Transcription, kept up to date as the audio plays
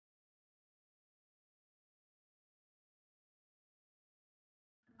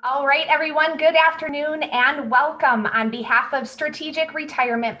All right, everyone, good afternoon and welcome. On behalf of Strategic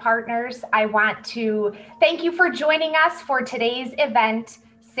Retirement Partners, I want to thank you for joining us for today's event,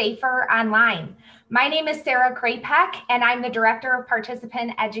 Safer Online. My name is Sarah Krapek, and I'm the Director of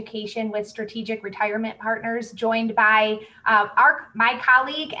Participant Education with Strategic Retirement Partners, joined by my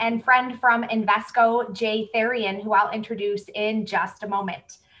colleague and friend from Invesco, Jay Therian, who I'll introduce in just a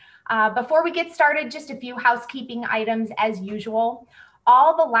moment. Before we get started, just a few housekeeping items as usual.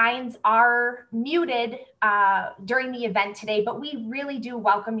 All the lines are muted during the event today, but we really do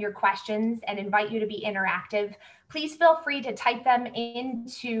welcome your questions and invite you to be interactive. Please feel free to type them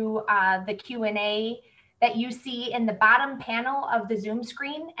into the Q&A that you see in the bottom panel of the Zoom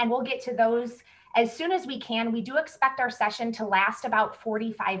screen, and we'll get to those as soon as we can. We do expect our session to last about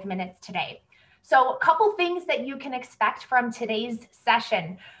 45 minutes today. So a couple things that you can expect from today's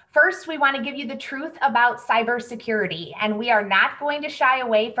session. First, we want to give you the truth about cybersecurity, and we are not going to shy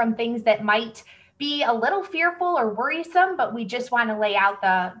away from things that might be a little fearful or worrisome, but we just want to lay out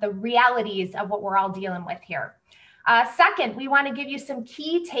the realities of what we're all dealing with here. Second, we want to give you some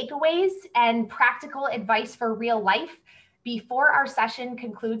key takeaways and practical advice for real life. Before our session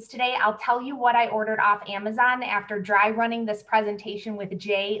concludes today, I'll tell you what I ordered off Amazon after dry running this presentation with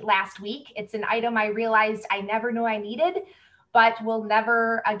Jay last week. It's an item I realized I never knew I needed, but will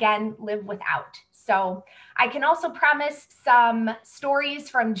never again live without. So I can also promise some stories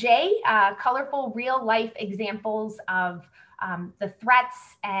from Jay, colorful real life examples of the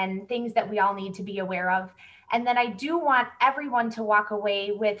threats and things that we all need to be aware of. And then I do want everyone to walk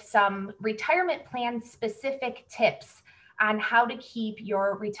away with some retirement plan specific tips on how to keep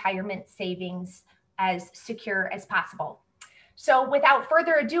your retirement savings as secure as possible. So without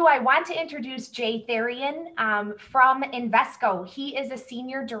further ado, I want to introduce Jay Therian from Invesco. He is a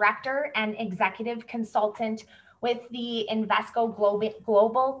senior director and executive consultant with the Invesco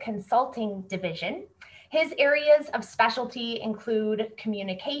Global Consulting Division. His areas of specialty include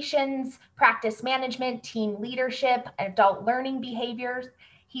communications, practice management, team leadership, adult learning behaviors.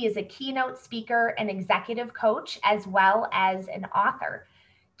 He is a keynote speaker and executive coach, as well as an author.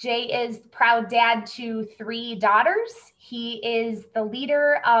 Jay is proud dad to 3 daughters. He is the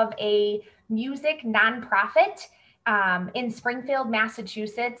leader of a music nonprofit in Springfield,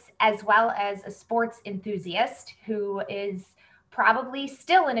 Massachusetts, as well as a sports enthusiast who is probably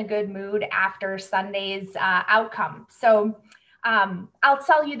still in a good mood after Sunday's outcome. So I'll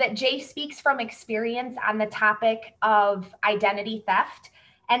tell you that Jay speaks from experience on the topic of identity theft,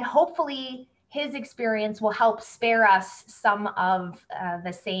 and hopefully his experience will help spare us some of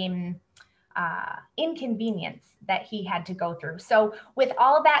the same inconvenience that he had to go through. So with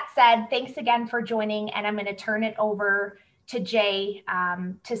all that said, thanks again for joining, and I'm going to turn it over to Jay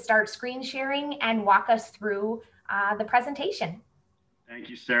to start screen sharing and walk us through the presentation. Thank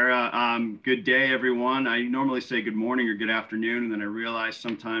you, Sarah. Good day, everyone. I normally say good morning or good afternoon, and then I realize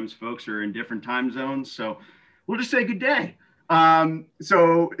sometimes folks are in different time zones, so we'll just say good day. I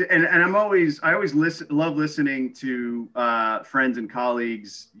always love listening to friends and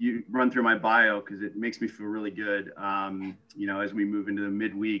colleagues. You run through my bio because it makes me feel really good. As we move into the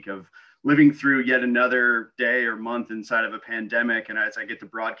midweek of living through yet another day or month inside of a pandemic, and as I get to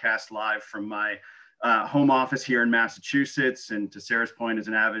broadcast live from my home office here in Massachusetts, and to Sarah's point, as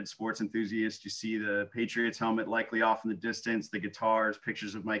an avid sports enthusiast, you see the Patriots helmet likely off in the distance, the guitars,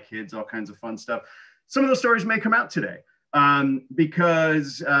 pictures of my kids, all kinds of fun stuff. Some of those stories may come out today.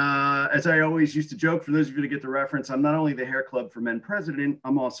 Because as I always used to joke, for those of you to get the reference, I'm not only the Hair Club for Men president,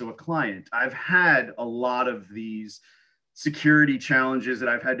 I'm also a client. I've had a lot of these security challenges that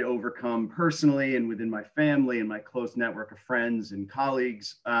I've had to overcome personally and within my family and my close network of friends and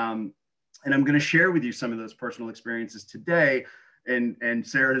colleagues. And I'm going to share with you some of those personal experiences today. And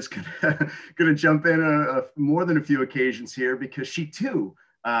Sarah is going to jump in more than a few occasions here, because she too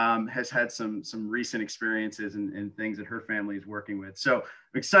has had some recent experiences and things that her family is working with. So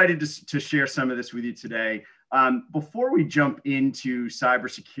I'm excited to share some of this with you today. Before we jump into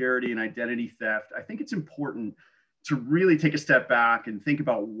cybersecurity and identity theft, I think it's important to really take a step back and think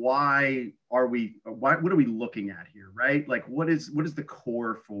about what are we looking at here, right? Like what is the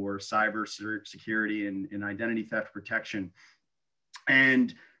core for cybersecurity and identity theft protection?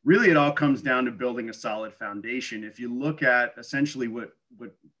 And really, it all comes down to building a solid foundation. If you look at essentially what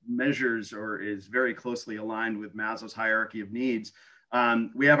measures or is very closely aligned with Maslow's hierarchy of needs,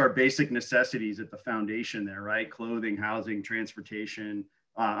 we have our basic necessities at the foundation there, right? Clothing, housing, transportation,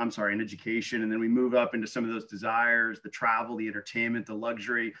 and education. And then we move up into some of those desires, the travel, the entertainment, the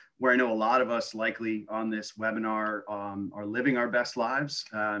luxury, where I know a lot of us likely on this webinar are living our best lives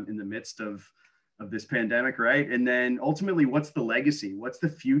in the midst of of this pandemic, right? And then ultimately, what's the legacy? What's the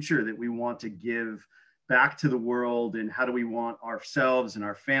future that we want to give back to the world? And how do we want ourselves and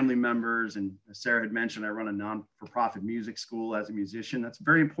our family members? And as Sarah had mentioned, I run a non-for-profit music school as a musician. That's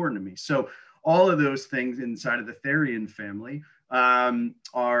very important to me. So all of those things inside of the Therian family are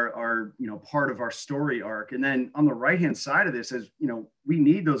part of our story arc. And then on the right-hand side of this, as we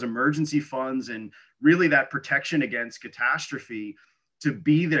need those emergency funds and really that protection against catastrophe to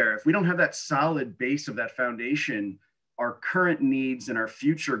be there. If we don't have that solid base of that foundation, our current needs and our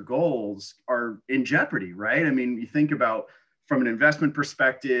future goals are in jeopardy, right? I mean, you think about from an investment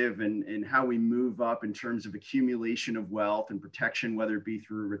perspective and how we move up in terms of accumulation of wealth and protection, whether it be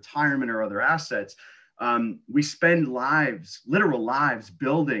through retirement or other assets. We spend lives, literal lives,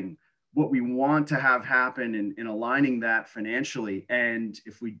 building what we want to have happen and aligning that financially. And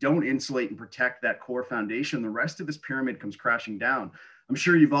if we don't insulate and protect that core foundation, the rest of this pyramid comes crashing down. I'm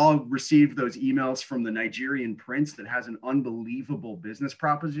sure you've all received those emails from the Nigerian prince that has an unbelievable business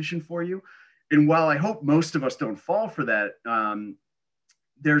proposition for you. And while I hope most of us don't fall for that,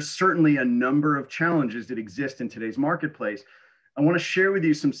 there's certainly a number of challenges that exist in today's marketplace. I want to share with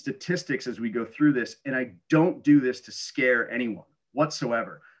you some statistics as we go through this. And I don't do this to scare anyone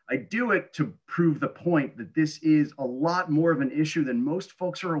whatsoever. I do it to prove the point that this is a lot more of an issue than most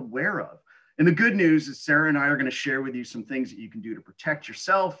folks are aware of. And the good news is Sarah and I are going to share with you some things that you can do to protect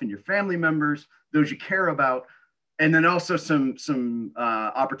yourself and your family members, those you care about, and then also some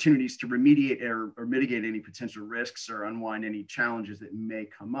opportunities to remediate or mitigate any potential risks or unwind any challenges that may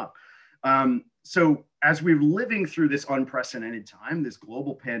come up. So as we're living through this unprecedented time, this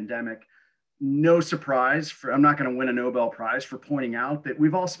global pandemic, no surprise, I'm not going to win a Nobel Prize for pointing out that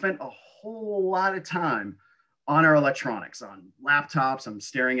we've all spent a whole lot of time on our electronics, on laptops. I'm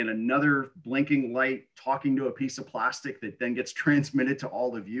staring at another blinking light, talking to a piece of plastic that then gets transmitted to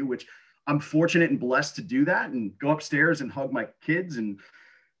all of you, which I'm fortunate and blessed to do that and go upstairs and hug my kids and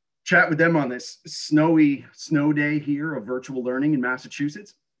chat with them on this snowy snow day here of virtual learning in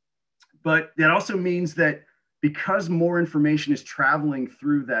Massachusetts. But that also means that because more information is traveling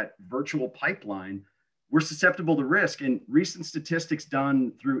through that virtual pipeline, we're susceptible to risk. And recent statistics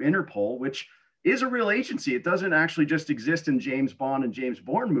done through Interpol, which is a real agency. It doesn't actually just exist in James Bond and James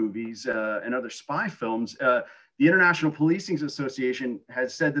Bourne movies and other spy films. The International Policing Association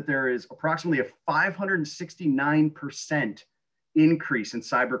has said that there is approximately a 569% increase in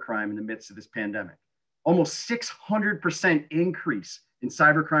cybercrime in the midst of this pandemic. Almost 600% increase in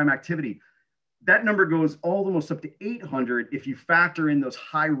cybercrime activity. That number goes almost up to 800 if you factor in those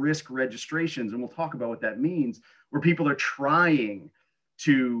high risk registrations. And we'll talk about what that means, where people are trying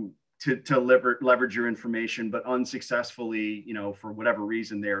to leverage your information, but unsuccessfully, for whatever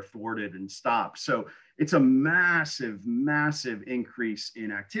reason, they're thwarted and stopped. So it's a massive, massive increase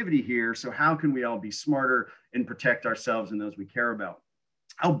in activity here. So how can we all be smarter and protect ourselves and those we care about?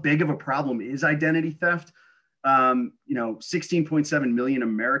 How big of a problem is identity theft? 16.7 million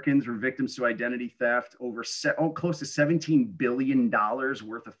Americans were victims to identity theft, over close to $17 billion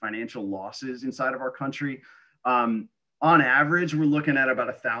worth of financial losses inside of our country. On average, we're looking at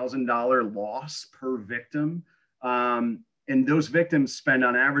about $1,000 loss per victim. And those victims spend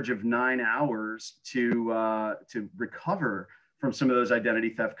on average of 9 hours to recover from some of those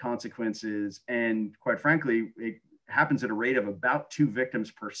identity theft consequences. And quite frankly, it happens at a rate of about 2 victims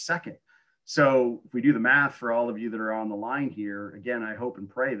per second. So if we do the math for all of you that are on the line here, again, I hope and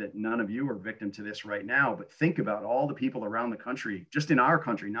pray that none of you are victim to this right now, but think about all the people around the country, just in our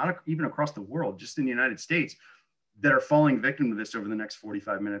country, not even across the world, just in the United States, that are falling victim to this over the next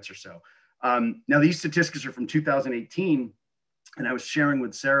 45 minutes or so. Now, these statistics are from 2018, and I was sharing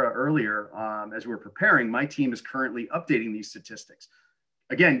with Sarah earlier as we were preparing, my team is currently updating these statistics.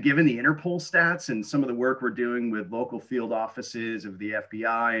 Again, given the Interpol stats and some of the work we're doing with local field offices of the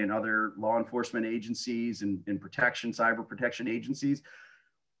FBI and other law enforcement agencies and cyber protection agencies,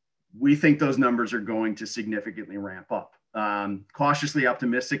 we think those numbers are going to significantly ramp up. Cautiously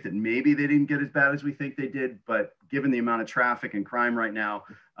optimistic that maybe they didn't get as bad as we think they did, but given the amount of traffic and crime right now,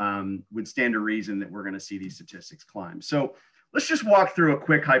 would stand to reason that we're going to see these statistics climb. So let's just walk through a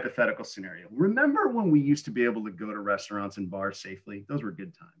quick hypothetical scenario. Remember when we used to be able to go to restaurants and bars safely? Those were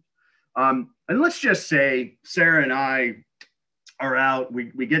good times. And let's just say Sarah and I are out,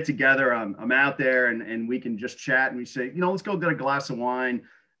 we get together, I'm out there and we can just chat and we say, let's go get a glass of wine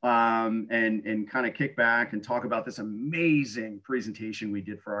and kind of kick back and talk about this amazing presentation we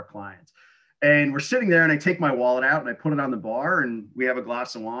did for our clients. And we're sitting there and I take my wallet out and I put it on the bar and we have a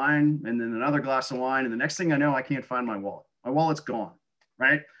glass of wine and then another glass of wine. And the next thing I know, I can't find my wallet. My wallet's gone,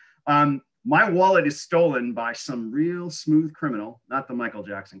 right? my wallet is stolen by some real smooth criminal, not the Michael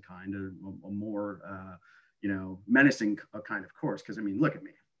Jackson kind, a more, menacing kind, of course, because I mean, look at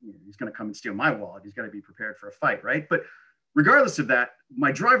me. He's going to come and steal my wallet. He's got to be prepared for a fight, right? But regardless of that,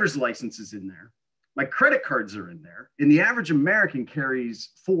 my driver's license is in there. My credit cards are in there. And the average American carries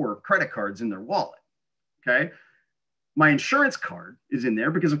 4 credit cards in their wallet, okay? My insurance card is in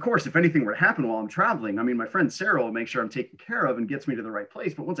there because, of course, if anything were to happen while I'm traveling, I mean, my friend Sarah will make sure I'm taken care of and gets me to the right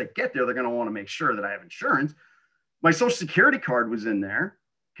place. But once I get there, they're going to want to make sure that I have insurance. My Social Security card was in there,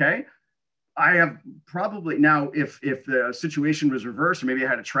 okay? I have probably now, if the situation was reversed, or maybe I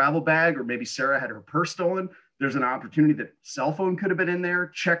had a travel bag, or maybe Sarah had her purse stolen, there's an opportunity that cell phone could have been in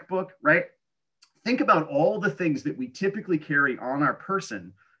there, checkbook, right? Think about all the things that we typically carry on our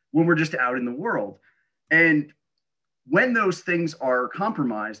person when we're just out in the world. And when those things are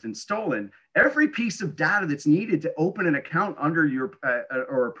compromised and stolen, every piece of data that's needed to open an account under your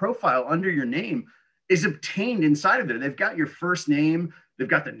or a profile under your name is obtained inside of there. They've got your first name, they've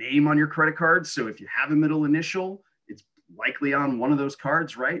got the name on your credit card. So if you have a middle initial, it's likely on one of those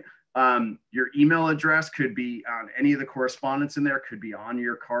cards, right? Your email address could be on any of the correspondence in there, could be on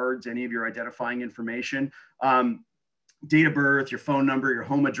your cards, any of your identifying information. Date of birth, your phone number, your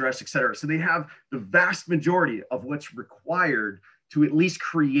home address, et cetera. So they have the vast majority of what's required to at least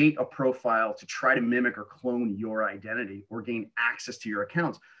create a profile to try to mimic or clone your identity or gain access to your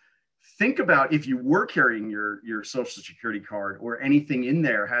accounts. Think about if you were carrying your Social Security card or anything in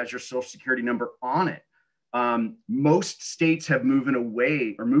there has your Social Security number on it. Most states have moved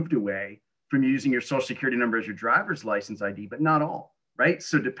away from using your Social Security number as your driver's license ID, but not all, right?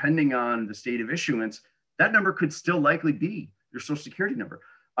 So depending on the state of issuance, that number could still likely be your Social Security number.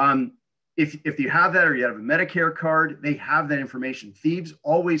 If you have that or you have a Medicare card, they have that information. Thieves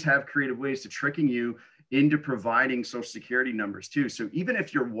always have creative ways to tricking you into providing Social Security numbers too. So even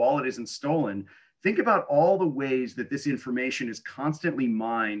if your wallet isn't stolen, think about all the ways that this information is constantly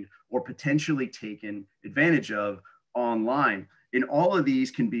mined or potentially taken advantage of online. And all of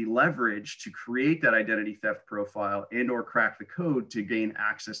these can be leveraged to create that identity theft profile and or crack the code to gain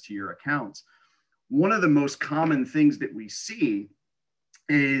access to your accounts. One of the most common things that we see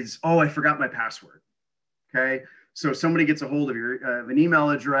is, oh, I forgot my password, okay? So somebody gets a hold of your an email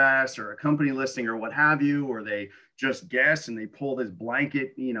address or a company listing or what have you, or they just guess and they pull this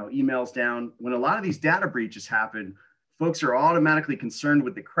blanket, emails down. When a lot of these data breaches happen, folks are automatically concerned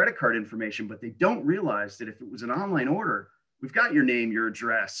with the credit card information, but they don't realize that if it was an online order, we've got your name, your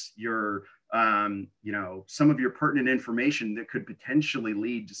address, your some of your pertinent information that could potentially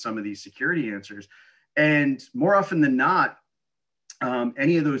lead to some of these security answers. And more often than not,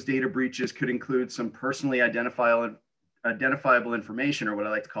 any of those data breaches could include some personally identifiable information, or what I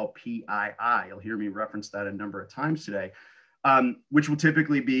like to call PII. You'll hear me reference that a number of times today, which will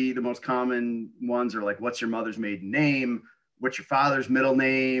typically be the most common ones are like, what's your mother's maiden name? What's your father's middle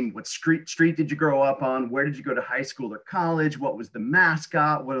name? What street did you grow up on? Where did you go to high school or college? What was the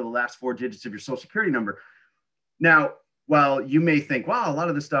mascot? What are the last 4 digits of your Social Security number? Now, while you may think, wow, a lot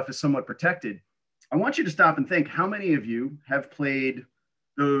of this stuff is somewhat protected, I want you to stop and think, how many of you have played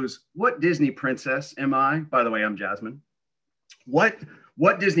those, what Disney princess am I? By the way, I'm Jasmine. What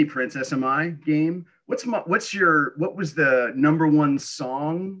Disney princess am I game? What was the #1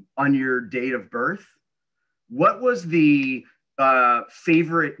 song on your date of birth? What was the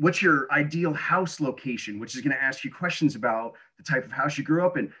favorite, what's your ideal house location, which is going to ask you questions about the type of house you grew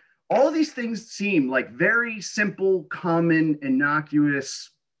up in. All of these things seem like very simple, common, innocuous,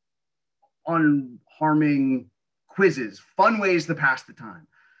 unharming quizzes, fun ways to pass the time.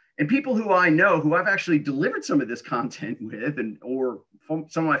 And people who I know, who I've actually delivered some of this content with, or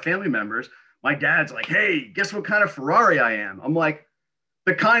some of my family members, my dad's like, hey, guess what kind of Ferrari I am? I'm like,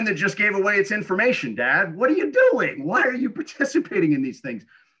 the kind that just gave away its information, Dad. What are you doing? Why are you participating in these things?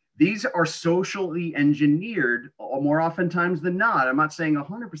 These are socially engineered more oftentimes than not. I'm not saying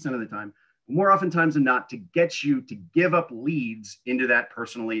 100% of the time, but more oftentimes than not, to get you to give up leads into that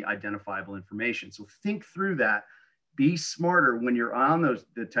personally identifiable information. So think through that. Be smarter when you're on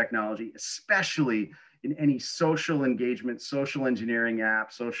the technology, especially in any social engagement, social engineering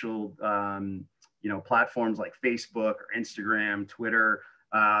app, social platforms like Facebook or Instagram, Twitter,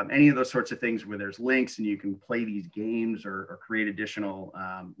 any of those sorts of things where there's links and you can play these games or create additional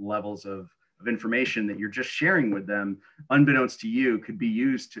levels of information that you're just sharing with them, unbeknownst to you, could be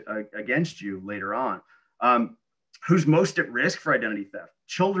used against you later on. Who's most at risk for identity theft?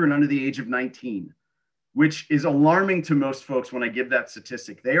 Children under the age of 19, which is alarming to most folks when I give that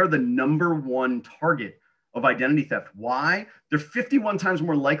statistic. They are the #1 target of identity theft. Why? They're 51 times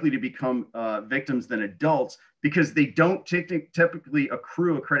more likely to become victims than adults because they don't typically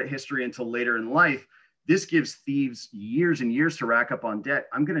accrue a credit history until later in life. This gives thieves years and years to rack up on debt.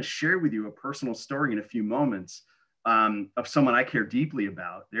 I'm going to share with you a personal story in a few moments of someone I care deeply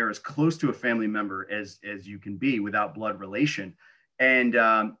about. They're as close to a family member as you can be without blood relation. And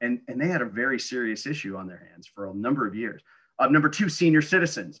they had a very serious issue on their hands for a number of years. Number two, senior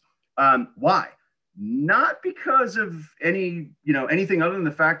citizens. Why? Not because of anything other than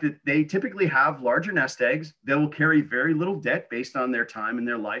the fact that they typically have larger nest eggs. They will carry very little debt based on their time in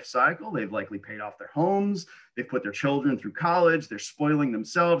their life cycle. They've likely paid off their homes. They've put their children through college. They're spoiling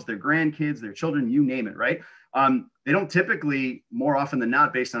themselves, their grandkids, their children, you name it, right? They don't typically, more often than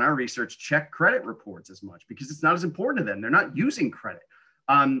not, based on our research, check credit reports as much because it's not as important to them. They're not using credit.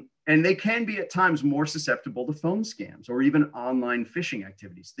 And they can be at times more susceptible to phone scams or even online phishing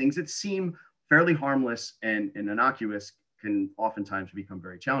activities. Things that seem fairly harmless and innocuous can oftentimes become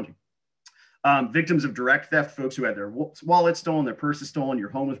very challenging. Victims of direct theft, folks who had their wallet stolen, their purses stolen, your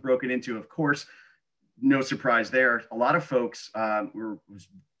home was broken into, of course, no surprise there. A lot of folks were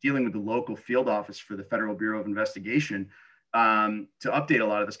dealing with the local field office for the Federal Bureau of Investigation to update a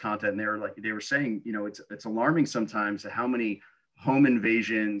lot of this content. And they were saying, it's alarming sometimes how many home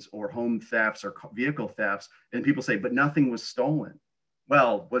invasions or home thefts or vehicle thefts, and people say, but nothing was stolen.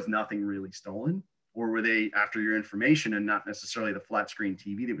 Well, was nothing really stolen? Or were they after your information and not necessarily the flat screen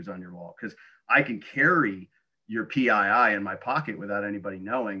TV that was on your wall? Because I can carry your PII in my pocket without anybody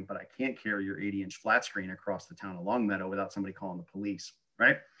knowing, but I can't carry your 80-inch flat screen across the town of Longmeadow without somebody calling the police,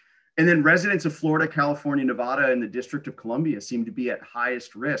 right? And then residents of Florida, California, Nevada, and the District of Columbia seem to be at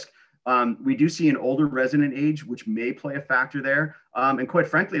highest risk. We do see an older resident age, which may play a factor there. And quite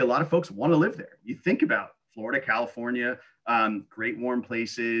frankly, a lot of folks want to live there. You think about Florida, California, great warm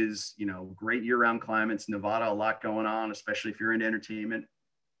places, great year-round climates. Nevada, a lot going on, especially if you're into entertainment.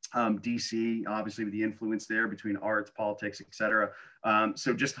 DC, obviously with the influence there between arts, politics, et cetera.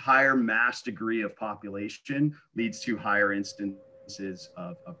 So just higher mass degree of population leads to higher instances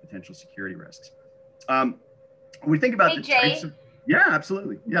of potential security risks. We think about the types of, yeah,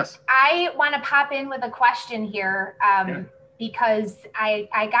 absolutely. Yes. I want to pop in with a question here because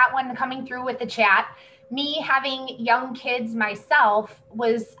I got one coming through with the chat. Me having young kids myself,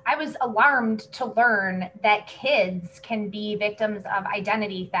 I was alarmed to learn that kids can be victims of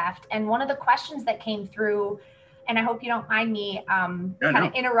identity theft. And one of the questions that came through, and I hope you don't mind me kind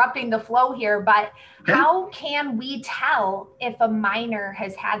of interrupting the flow here, but how can we tell if a minor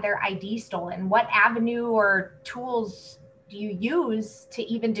has had their ID stolen? What avenue or tools do you use to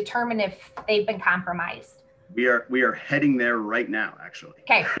even determine if they've been compromised? We are heading there right now, actually.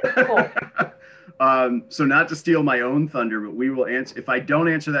 Okay, cool. So not to steal my own thunder, but we will answer. If I don't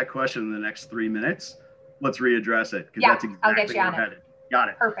answer that question in the next 3 minutes, let's reaccess it because that's exactly where we're headed. Got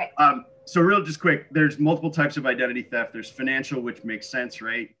it. Perfect. So real just quick, there's multiple types of identity theft. There's financial, which makes sense,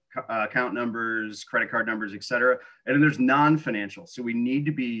 right? Account numbers, credit card numbers, et cetera. And then there's non-financial. So we need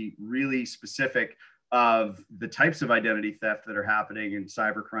to be really specific of the types of identity theft that are happening and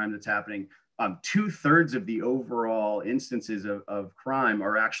cybercrime that's happening. 2/3 of the overall instances of crime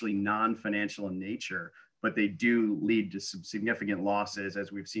are actually non-financial in nature, but they do lead to some significant losses,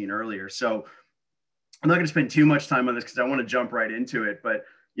 as we've seen earlier. So I'm not going to spend too much time on this because I want to jump right into it. But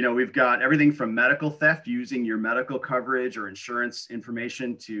we've got everything from medical theft, using your medical coverage or insurance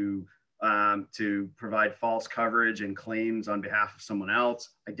information to provide false coverage and claims on behalf of someone else.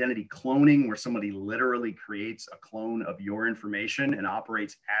 Identity cloning, where somebody literally creates a clone of your information and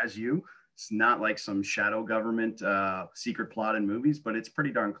operates as you. It's not like some shadow government secret plot in movies, but it's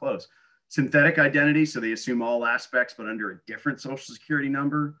pretty darn close. Synthetic identity, so they assume all aspects, but under a different social security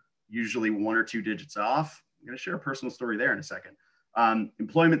number, usually 1 or 2 digits off. I'm going to share a personal story there in a second.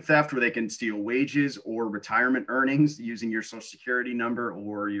 Employment theft, where they can steal wages or retirement earnings using your social security number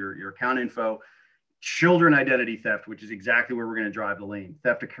or your account info. Children identity theft, which is exactly where we're going to drive the lane.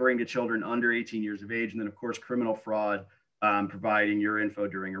 Theft occurring to children under 18 years of age. And then, of course, criminal fraud, providing your info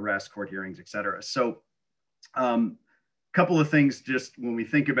during arrests, court hearings, et cetera. So couple of things, just when we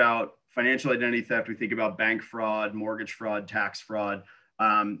think about financial identity theft, we think about bank fraud, mortgage fraud, tax fraud.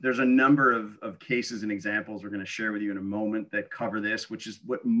 There's a number of cases and examples we're going to share with you in a moment that cover this, which is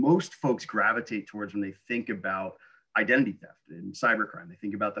what most folks gravitate towards when they think about identity theft and cybercrime. They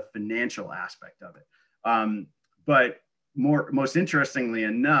think about the financial aspect of it. But most interestingly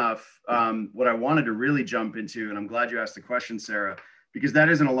enough, what I wanted to really jump into, and I'm glad you asked the question, Sarah, because that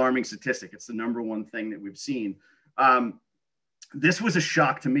is an alarming statistic. It's the number one thing that we've seen. This was a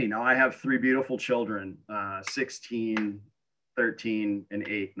shock to me. Now, I have 3 beautiful children, 16, 13, and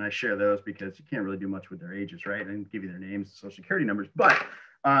 8. And I share those because you can't really do much with their ages, right? I didn't give you their names, social security numbers, but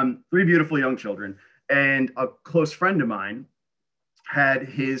 3 beautiful young children. And a close friend of mine had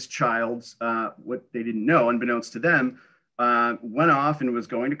his child's, what they didn't know, unbeknownst to them, went off and was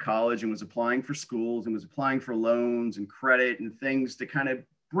going to college and was applying for schools and was applying for loans and credit and things to kind of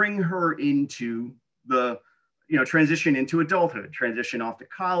bring her into the, transition into adulthood, transition off to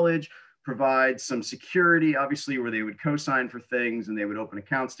college, provide some security, obviously, where they would co-sign for things and they would open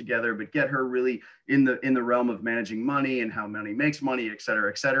accounts together, but get her really in the realm of managing money and how money makes money, et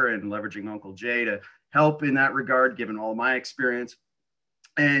cetera, and leveraging Uncle Jay to help in that regard, given all my experience.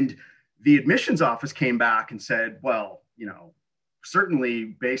 And the admissions office came back and said, well,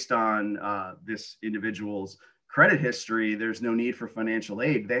 certainly based on this individual's credit history, there's no need for financial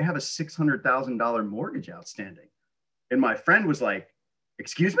aid. They have a $600,000 mortgage outstanding. And my friend was like,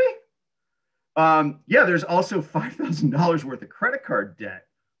 excuse me? Yeah, there's also $5,000 worth of credit card debt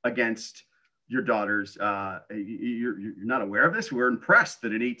against your daughter's. You're not aware of this? We're impressed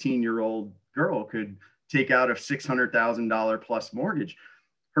that an 18-year-old girl could take out a $600,000 plus mortgage.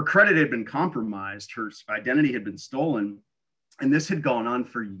 Her credit had been compromised. Her identity had been stolen. And this had gone on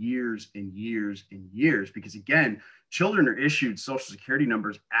for years and years and years because, again, children are issued social security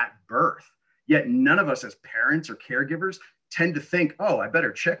numbers at birth. Yet none of us as parents or caregivers tend to think, oh, I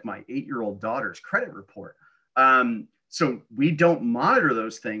better check my 8-year-old daughter's credit report. So we don't monitor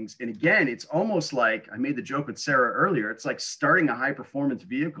those things. And again, it's almost like, I made the joke with Sarah earlier, it's like starting a high performance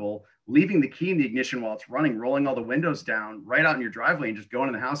vehicle, leaving the key in the ignition while it's running, rolling all the windows down right out in your driveway and just going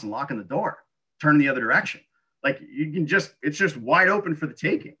in the house and locking the door, turning the other direction. Like it's just wide open for the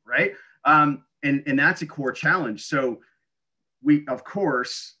taking, right? And that's a core challenge. So of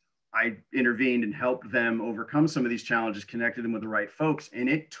course, I intervened and helped them overcome some of these challenges, connected them with the right folks. And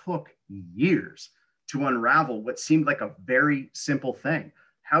it took years to unravel what seemed like a very simple thing.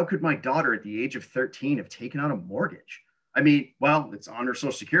 How could my daughter at the age of 13 have taken out a mortgage? I mean, well, it's on her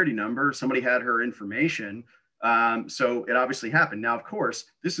social security number. Somebody had her information. So it obviously happened. Now, of course,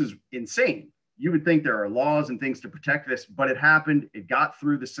 this is insane. You would think there are laws and things to protect this, but it happened. It got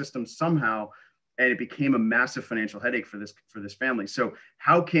through the system somehow, and it became a massive financial headache for this family. So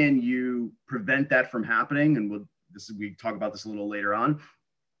how can you prevent that from happening? And we talk about this a little later on.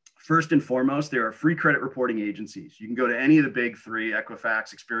 First and foremost, there are free credit reporting agencies. You can go to any of the big 3,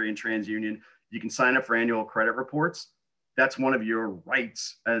 Equifax, Experian, TransUnion. You can sign up for annual credit reports. That's one of your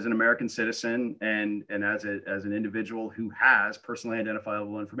rights as an American citizen and as an individual who has personally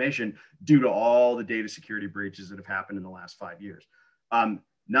identifiable information due to all the data security breaches that have happened in the last 5 years.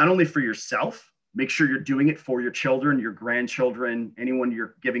 Not only for yourself, make sure you're doing it for your children, your grandchildren, anyone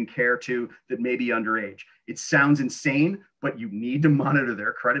you're giving care to that may be underage. It sounds insane, but you need to monitor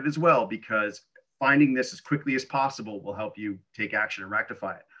their credit as well, because finding this as quickly as possible will help you take action and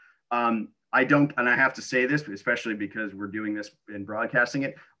rectify it. I don't, and I have to say this, especially because we're doing this and broadcasting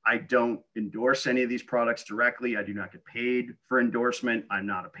it, I don't endorse any of these products directly. I do not get paid for endorsement. I'm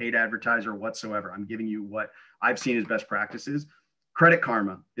not a paid advertiser whatsoever. I'm giving you what I've seen as best practices. Credit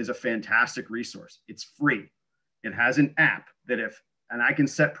Karma is a fantastic resource. It's free. It has an app that and I can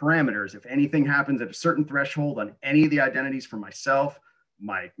set parameters. If anything happens at a certain threshold on any of the identities for myself,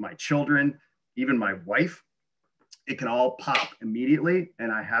 my children, even my wife, it can all pop immediately,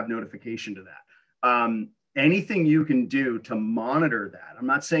 and I have notification to that. Anything you can do to monitor that. I'm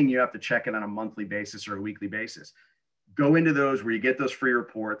not saying you have to check it on a monthly basis or a weekly basis. Go into those where you get those free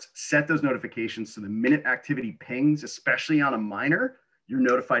reports, set those notifications so the minute activity pings, especially on a minor, you're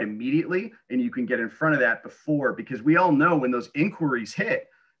notified immediately and you can get in front of that before, because we all know when those inquiries hit,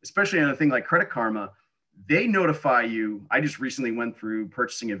 especially on a thing like Credit Karma, they notify you. I just recently went through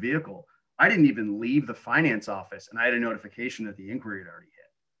purchasing a vehicle. I didn't even leave the finance office and I had a notification that the inquiry had already hit.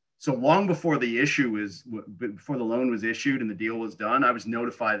 So long before before the loan was issued and the deal was done, I was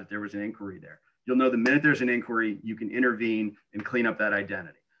notified that there was an inquiry there. You'll know the minute there's an inquiry, you can intervene and clean up that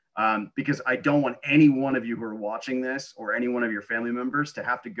identity. Because I don't want any one of you who are watching this or any one of your family members to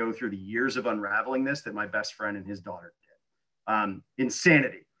have to go through the years of unraveling this that my best friend and his daughter did.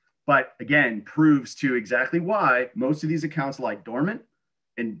 Insanity. But again, proves to exactly why most of these accounts lie dormant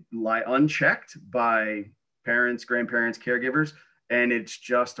and lie unchecked by parents, grandparents, caregivers, and it's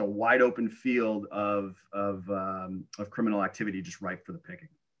just a wide open field of criminal activity just ripe for the picking.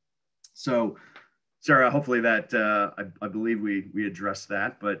 So, Sarah, hopefully that I believe we addressed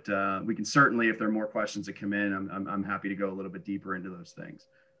that, but we can certainly, if there are more questions that come in, I'm happy to go a little bit deeper into those things.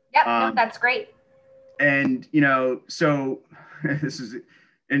 Yep, no, that's great. And so this is.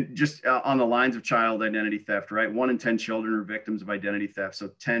 And just on the lines of child identity theft, right? 1 in 10 children are victims of identity theft. So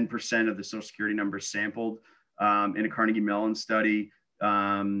 10% of the Social Security numbers sampled in a Carnegie Mellon study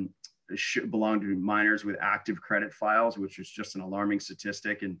belonged to minors with active credit files, which is just an alarming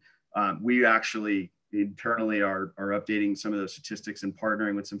statistic. And we actually internally are updating some of those statistics and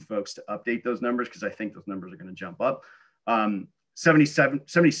partnering with some folks to update those numbers, because I think those numbers are going to jump up.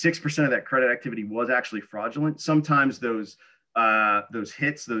 76% of that credit activity was actually fraudulent. Sometimes those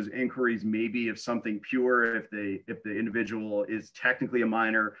hits, those inquiries may be of something pure if the individual is technically a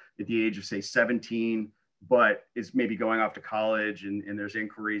minor at the age of, say, 17, but is maybe going off to college, and there's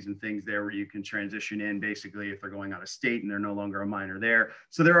inquiries and things there where you can transition in basically if they're going out of state and they're no longer a minor there.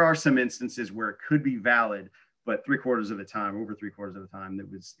 So there are some instances where it could be valid, but over 3/4 of the time,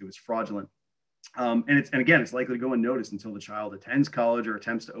 it was fraudulent. And again, it's likely to go unnoticed until the child attends college or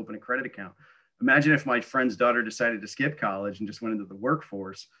attempts to open a credit account. Imagine if my friend's daughter decided to skip college and just went into the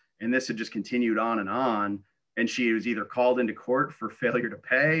workforce, and this had just continued on, and she was either called into court for failure to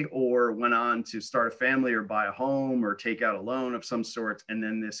pay or went on to start a family or buy a home or take out a loan of some sort. And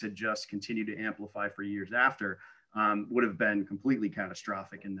then this had just continued to amplify for years after, would have been completely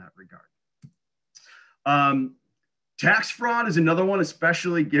catastrophic in that regard. Tax fraud is another one,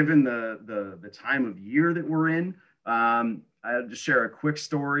 especially given the time of year that we're in. I'll just share a quick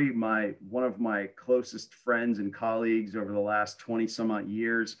story. One of my closest friends and colleagues over the last 20 some odd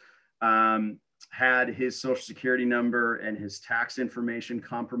years had his Social Security number and his tax information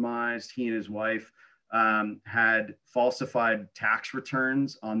compromised. He and his wife had falsified tax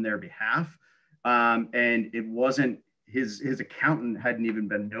returns on their behalf. And it wasn't, his accountant hadn't even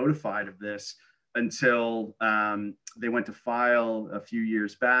been notified of this until they went to file a few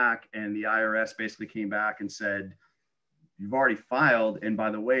years back, and the IRS basically came back and said, you've already filed, and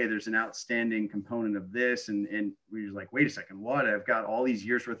by the way, there's an outstanding component of this. And we were like, wait a second, what? I've got all these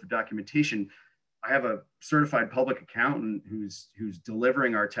years worth of documentation. I have a certified public accountant who's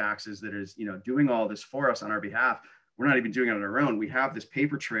delivering our taxes, that is, doing all this for us on our behalf. We're not even doing it on our own. We have this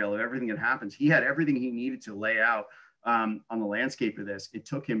paper trail of everything that happens. He had everything he needed to lay out on the landscape of this. It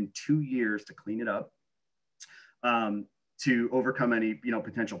took him 2 years to clean it up, to overcome any,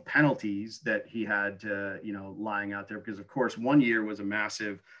 potential penalties that he had, lying out there. Because of course, 1 year was a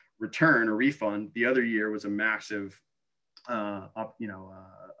massive return or refund. The other year was a massive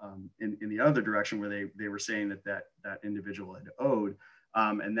in the other direction, where they were saying that individual had owed.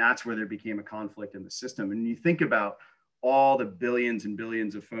 And that's where there became a conflict in the system. And you think about all the billions and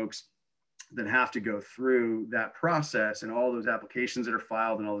billions of folks that have to go through that process, and all those applications that are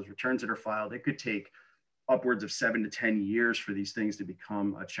filed and all those returns that are filed. It could take upwards of 7 to 10 years for these things to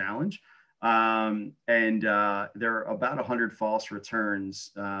become a challenge. There are about 100 false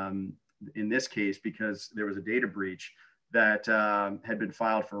returns in this case, because there was a data breach that had been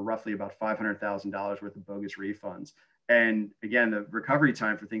filed for roughly about $500,000 worth of bogus refunds. And again, the recovery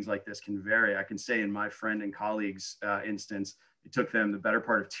time for things like this can vary. I can say in my friend and colleague's instance, it took them the better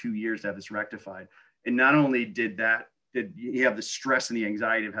part of 2 years to have this rectified. And not only did he have the stress and the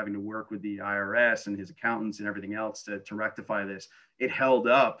anxiety of having to work with the IRS and his accountants and everything else to rectify this, it held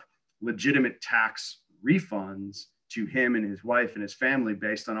up legitimate tax refunds to him and his wife and his family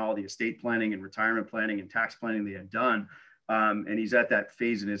based on all the estate planning and retirement planning and tax planning they had done. And he's at that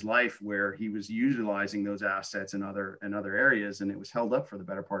phase in his life where he was utilizing those assets in other areas, and it was held up for the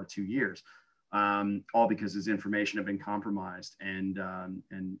better part of 2 years, all because his information had been compromised and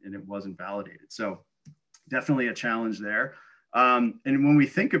it wasn't validated. So definitely a challenge there. And when we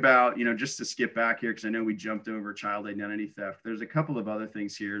think about, just to skip back here, because I know we jumped over child identity theft, there's a couple of other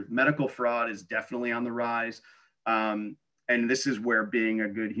things here. Medical fraud is definitely on the rise. And this is where, being a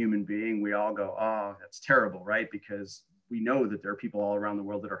good human being, we all go, oh, that's terrible, right? Because we know that there are people all around the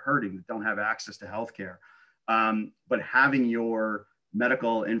world that are hurting, that don't have access to healthcare. But having your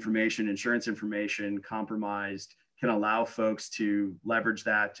medical information, insurance information compromised can allow folks to leverage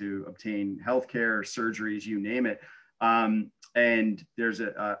that to obtain healthcare, surgeries, you name it. And there's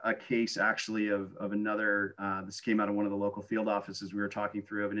a case actually of another, this came out of one of the local field offices we were talking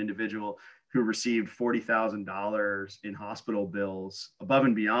through, of an individual who received $40,000 in hospital bills above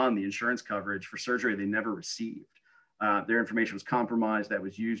and beyond the insurance coverage for surgery they never received. Their information was compromised. That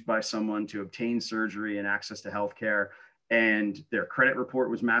was used by someone to obtain surgery and access to healthcare. And their credit report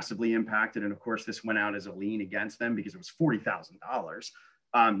was massively impacted. And of course, this went out as a lien against them because it was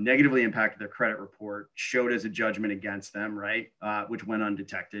 $40,000. Negatively impacted their credit report, showed as a judgment against them, right? Which went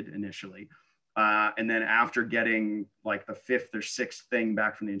undetected initially. And then after getting like the 5th or 6th thing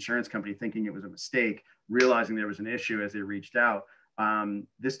back from the insurance company, thinking it was a mistake, realizing there was an issue as they reached out,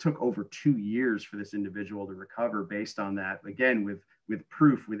 this took over 2 years for this individual to recover based on that. Again, with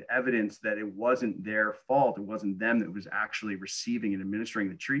proof, with evidence that it wasn't their fault. It wasn't them that was actually receiving and administering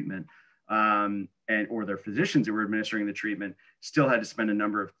the treatment. and or their physicians that were administering the treatment still had to spend a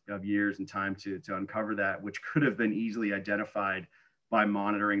number of years and time to uncover that, which could have been easily identified by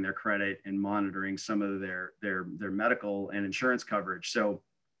monitoring their credit and monitoring some of their medical and insurance coverage. So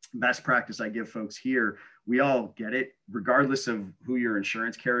best practice I give folks here, we all get it, regardless of who your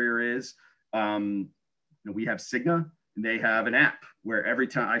insurance carrier is. We have Cigna, and they have an app where every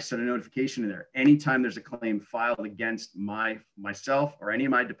time I set a notification in there, anytime there's a claim filed against myself or any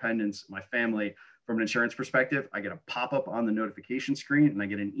of my dependents, my family, from an insurance perspective, I get a pop-up on the notification screen and I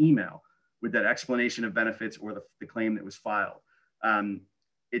get an email with that explanation of benefits or the claim that was filed.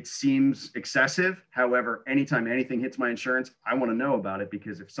 It seems excessive. However, anytime anything hits my insurance, I want to know about it,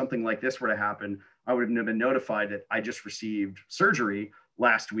 because if something like this were to happen, I would have been notified that I just received surgery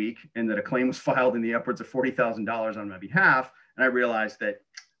last week and that a claim was filed in the upwards of $40,000 on my behalf. And I realized that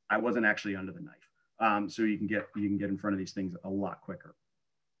I wasn't actually under the knife. So you can get in front of these things a lot quicker.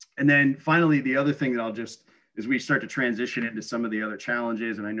 And then finally, the other thing that I'll just, as we start to transition into some of the other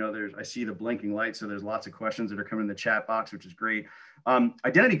challenges, and I know I see the blinking light, so there's lots of questions that are coming in the chat box, which is great.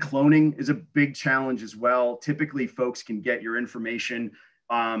 Identity cloning is a big challenge as well. Typically, folks can get your information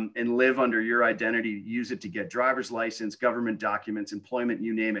and live under your identity, use it to get driver's license, government documents, employment,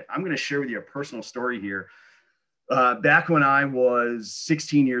 you name it. I'm going to share with you a personal story here. Back when I was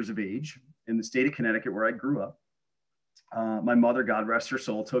 16 years of age in the state of Connecticut, where I grew up, my mother, God rest her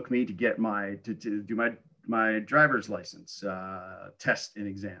soul, took me to get to do my driver's license test and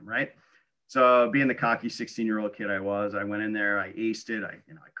exam, right? So being the cocky 16-year-old kid I was, I went in there, I aced it, I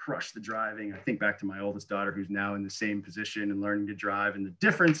crushed the driving. I think back to my oldest daughter, who's now in the same position and learning to drive, and the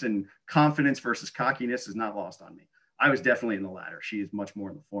difference in confidence versus cockiness is not lost on me. I was definitely in the latter. She is much more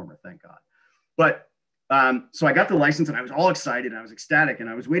in the former, thank God. But so I got the license and I was all excited. I was ecstatic, and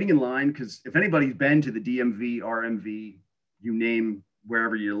I was waiting in line because if anybody's been to the DMV, RMV, you name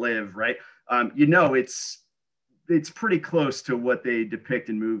wherever you live, right? It's pretty close to what they depict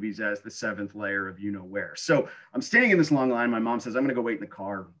in movies as the seventh layer of you know where. So I'm standing in this long line. My mom says, I'm going to go wait in the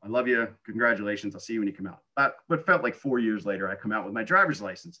car. I love you. Congratulations. I'll see you when you come out. But what felt like 4 years later, I come out with my driver's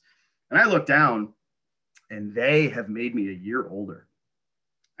license. And I look down and they have made me a year older.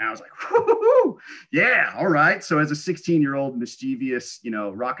 And I was like, whoo, yeah, all right. So as a 16-year-old mischievous,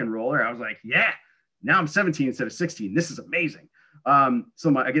 rock and roller, I was like, yeah, now I'm 17 instead of 16. This is amazing.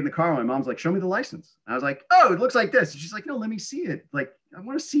 So I get in the car, my mom's like, show me the license. And I was like, oh, it looks like this. And she's like, no, let me see it. Like, I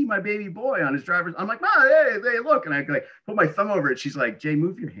want to see my baby boy on his driver's. I'm like, Mom, hey, look. And I like put my thumb over it. She's like, Jay,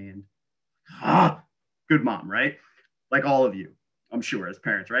 move your hand. Good mom, right? Like all of you, I'm sure, as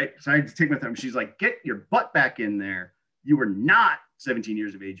parents, right? So I just take my thumb. She's like, get your butt back in there. You were not 17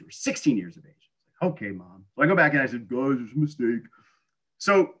 years of age. You were 16 years of age. Like, okay, Mom. So I go back and I said, guys, there's a mistake.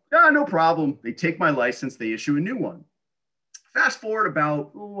 So no problem. They take my license. They issue a new one. Fast forward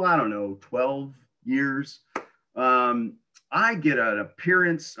about, 12 years. I get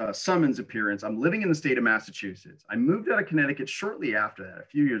an summons appearance. I'm living in the state of Massachusetts. I moved out of Connecticut shortly after that, a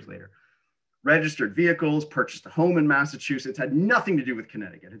few years later. Registered vehicles, purchased a home in Massachusetts, had nothing to do with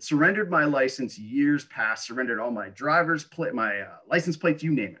Connecticut. Had surrendered my license years past, surrendered all my my license plates,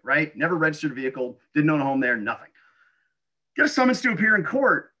 you name it, right? Never registered a vehicle, didn't own a home there, nothing. Get a summons to appear in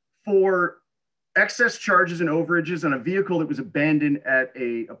court for excess charges and overages on a vehicle that was abandoned at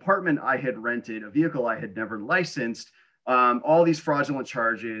a apartment I had rented, a vehicle I had never licensed, all these fraudulent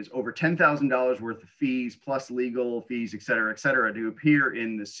charges, over $10,000 worth of fees, plus legal fees, et cetera, to appear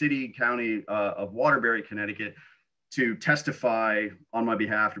in the city, county of Waterbury, Connecticut, to testify on my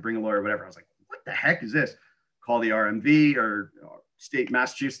behalf, to bring a lawyer, whatever. I was like, what the heck is this? Call the RMV or state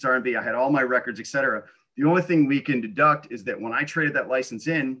Massachusetts RMV. I had all my records, et cetera. The only thing we can deduct is that when I traded that license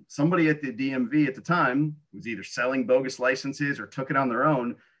in, somebody at the DMV at the time was either selling bogus licenses or took it on their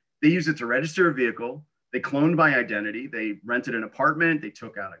own. They used it to register a vehicle. They cloned my identity. They rented an apartment.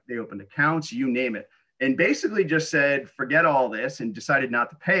 They opened accounts, you name it. And basically just said, forget all this, and decided not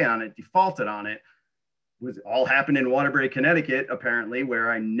to pay on it, defaulted on it. It was all happened in Waterbury, Connecticut, apparently,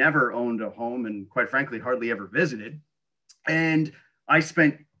 where I never owned a home and quite frankly, hardly ever visited. And I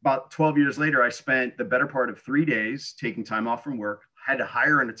spent about 12 years later, I spent the better part of 3 days taking time off from work, had to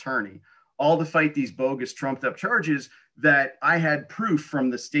hire an attorney, all to fight these bogus trumped up charges that I had proof from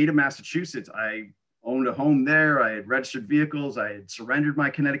the state of Massachusetts. I owned a home there. I had registered vehicles. I had surrendered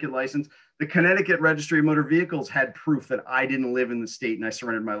my Connecticut license. The Connecticut Registry of Motor Vehicles had proof that I didn't live in the state and I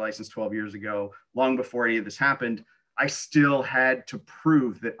surrendered my license 12 years ago, long before any of this happened. I still had to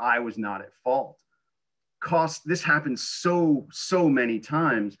prove that I was not at fault. This happens so many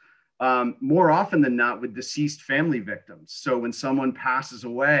times, more often than not with deceased family victims. So when someone passes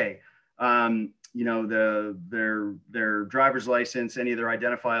away, you know, their driver's license, any of their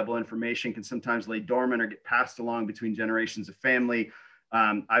identifiable information can sometimes lay dormant or get passed along between generations of family.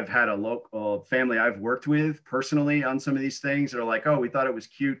 I've had a local family I've worked with personally on some of these things that are like, oh, we thought it was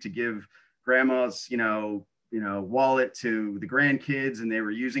cute to give grandma's, wallet to the grandkids, and they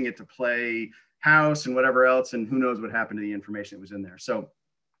were using it to play house and whatever else, and who knows what happened to the information that was in there. So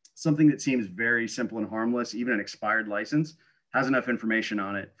something that seems very simple and harmless, even an expired license, has enough information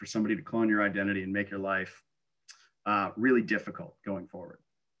on it for somebody to clone your identity and make your life really difficult going forward.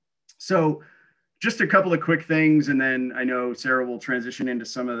 So just a couple of quick things, and then I know Sarah will transition into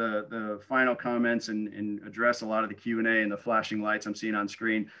some of the final comments and address a lot of the Q&A and the flashing lights I'm seeing on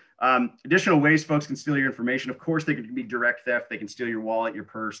screen. Additional ways folks can steal your information. Of course, they can be direct theft. They can steal your wallet, your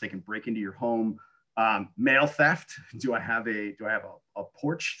purse. They can break into your home. Mail theft. Do I have a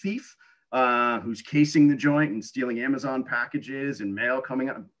porch thief who's casing the joint and stealing Amazon packages and mail coming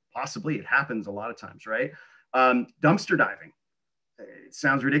up? Possibly, it happens a lot of times, right? Dumpster diving. It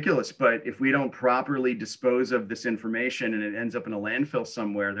sounds ridiculous, but if we don't properly dispose of this information and it ends up in a landfill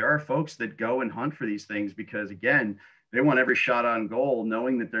somewhere, there are folks that go and hunt for these things because, again, they want every shot on goal,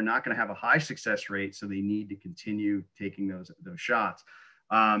 knowing that they're not going to have a high success rate, so they need to continue taking those shots.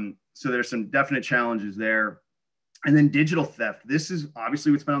 So there's some definite challenges there. And then digital theft. This is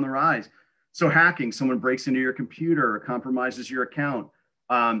obviously what's been on the rise. So hacking, someone breaks into your computer or compromises your account.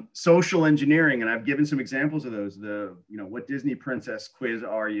 Social engineering, and I've given some examples of those. What Disney princess quiz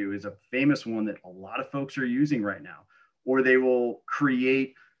are you is a famous one that a lot of folks are using right now. Or they will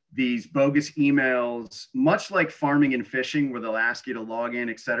create these bogus emails, much like farming and fishing, where they'll ask you to log in,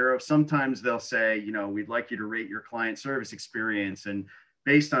 et cetera. Sometimes they'll say, we'd like you to rate your client service experience, and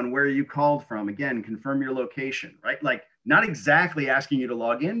based on where you called from, again, confirm your location, right? Like, not exactly asking you to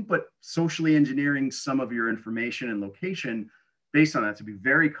log in, but socially engineering some of your information and location based on that. So be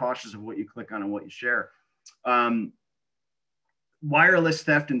very cautious of what you click on and what you share. Wireless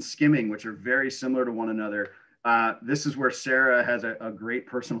theft and skimming, which are very similar to one another. This is where Sarah has a great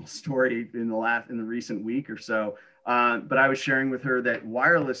personal story in the recent week or so. But I was sharing with her that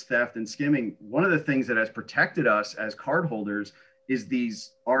wireless theft and skimming, one of the things that has protected us as cardholders is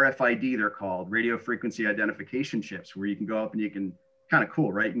these RFID, they're called, radio frequency identification chips, where you can go up and you can, kind of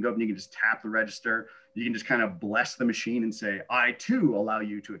cool, right? You can go up and you can just tap the register. You can just kind of bless the machine and say, I too allow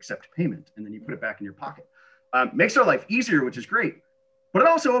you to accept payment. And then you put it back in your pocket. Makes our life easier, which is great. But it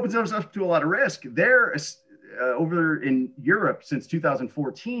also opens us up to a lot of risk. Over in Europe since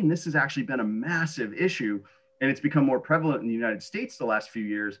 2014, this has actually been a massive issue. And it's become more prevalent in the United States the last few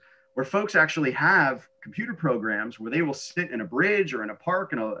years, where folks actually have computer programs where they will sit in a bridge or in a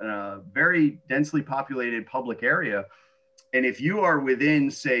park in a very densely populated public area. And if you are within,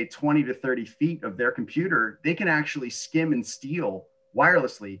 say, 20 to 30 feet of their computer, they can actually skim and steal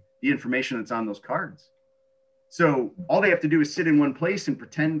wirelessly the information that's on those cards. So all they have to do is sit in one place and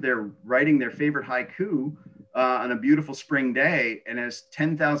pretend they're writing their favorite haiku on a beautiful spring day. And as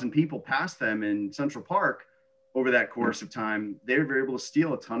 10,000 people pass them in Central Park over that course of time, they were able to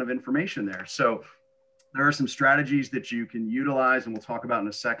steal a ton of information there. So there are some strategies that you can utilize, and we'll talk about in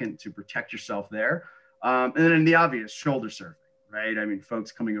a second, to protect yourself there. And then in the obvious, shoulder surfing, right? I mean,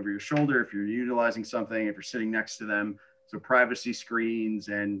 folks coming over your shoulder, if you're utilizing something, if you're sitting next to them. So privacy screens,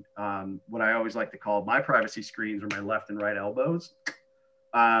 and what I always like to call my privacy screens are my left and right elbows.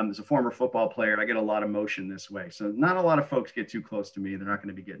 As a former football player, I get a lot of motion this way. So not a lot of folks get too close to me. They're not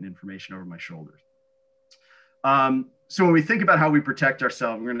going to be getting information over my shoulders. So when we think about how we protect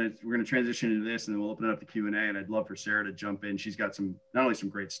ourselves, we're going to transition into this, and then we'll open it up to Q&A. And I'd love for Sarah to jump in. She's got not only some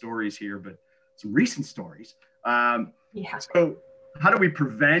great stories here, but some recent stories. So how do we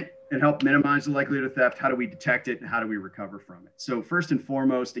prevent and help minimize the likelihood of theft? How do we detect it, and how do we recover from it? So first and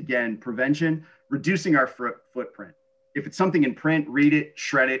foremost, again, prevention, reducing our footprint. If it's something in print, read it,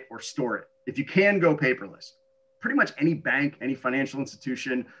 shred it, or store it. If you can, go paperless. Pretty much any bank, any financial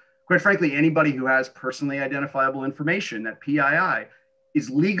institution, quite frankly, anybody who has personally identifiable information, that PII, is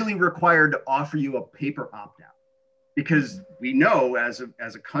legally required to offer you a paper opt-out. Because we know as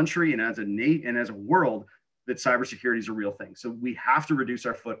a country and as a world that cybersecurity is a real thing. So we have to reduce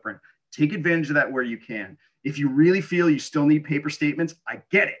our footprint. Take advantage of that where you can. If you really feel you still need paper statements, I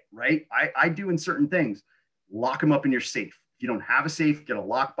get it, right? I do in certain things. Lock them up in your safe. If you don't have a safe, get a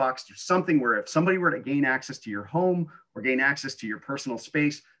lockbox. Do something where if somebody were to gain access to your home or gain access to your personal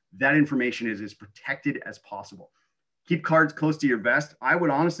space, that information is as protected as possible. Keep cards close to your vest. I would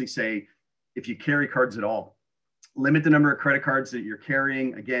honestly say, if you carry cards at all, limit the number of credit cards that you're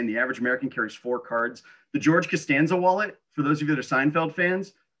carrying. Again, the average American carries 4 cards. The George Costanza wallet, for those of you that are Seinfeld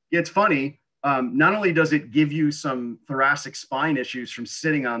fans, yeah, it's funny. not only does it give you some thoracic spine issues from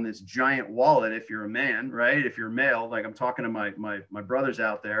sitting on this giant wallet if you're a man, right? If you're male, like I'm talking to my brothers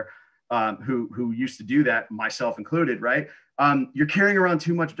out there who used to do that, myself included, right? You're carrying around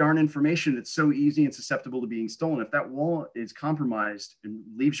too much darn information that's so easy and susceptible to being stolen. If that wallet is compromised and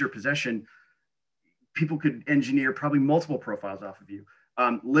leaves your possession, people could engineer probably multiple profiles off of you.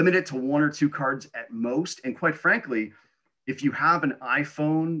 Limit it to 1 or 2 cards at most. And quite frankly, if you have an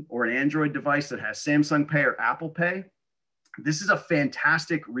iPhone or an Android device that has Samsung Pay or Apple Pay, this is a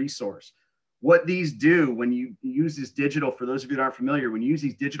fantastic resource. What these do when you use this digital, for those of you that aren't familiar, when you use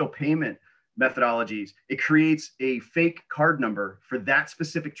these digital payment methodologies, it creates a fake card number for that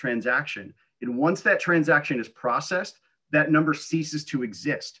specific transaction. And once that transaction is processed, that number ceases to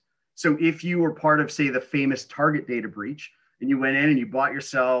exist. So if you were part of, say, the famous Target data breach, and you went in and you bought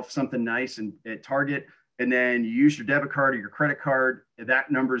yourself something nice at Target, and then you used your debit card or your credit card,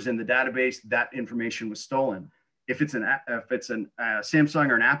 that number's in the database, that information was stolen. If it's a Samsung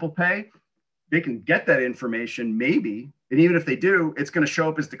or an Apple Pay, they can get that information maybe, and even if they do, it's going to show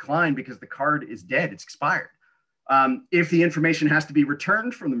up as declined because the card is dead, it's expired. If the information has to be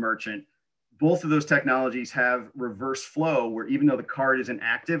returned from the merchant, both of those technologies have reverse flow, where even though the card isn't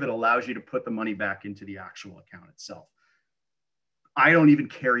active, it allows you to put the money back into the actual account itself. I don't even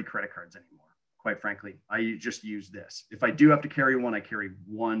carry credit cards anymore, quite frankly. I just use this. If I do have to carry one, I carry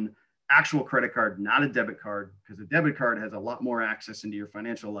one actual credit card, not a debit card, because a debit card has a lot more access into your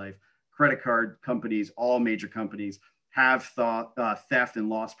financial life. Credit card companies, all major companies, have theft and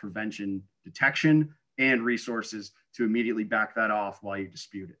loss prevention detection and resources to immediately back that off while you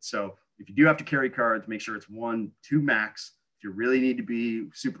dispute it. So if you do have to carry cards, make sure it's 1, 2 max. If you really need to be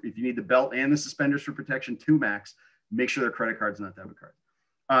if you need the belt and the suspenders for protection, 2 max. Make sure they're credit cards, not debit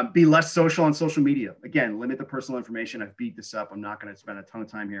cards. Be less social on social media. Again, limit the personal information. I've beat this up. I'm not going to spend a ton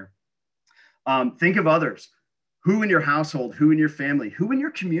of time here. Think of others. Who in your household, who in your family, who in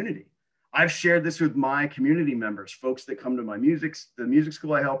your community. I've shared this with my community members, folks that come to the music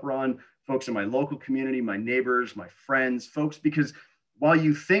school I help run, folks in my local community, my neighbors, my friends, folks, because while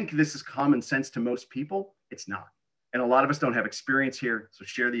you think this is common sense to most people, it's not. And a lot of us don't have experience here, so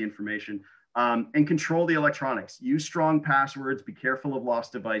share the information. And control the electronics. Use strong passwords. Be careful of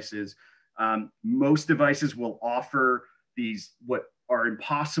lost devices. Most devices will offer these what are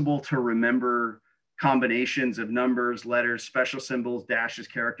impossible to remember combinations of numbers, letters, special symbols, dashes,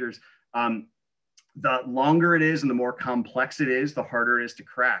 characters. The longer it is and the more complex it is, the harder it is to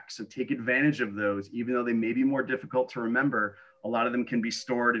crack. So take advantage of those, even though they may be more difficult to remember. A lot of them can be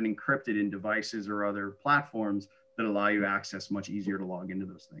stored and encrypted in devices or other platforms that allow you access much easier to log into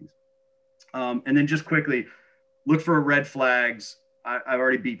those things. And then just quickly, look for red flags. I've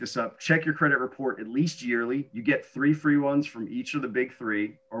already beat this up. Check your credit report at least yearly. You get 3 free ones from each of the big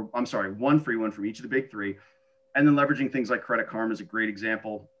 3, or I'm sorry, 1 free one from each of the big 3. And then leveraging things like Credit Karma is a great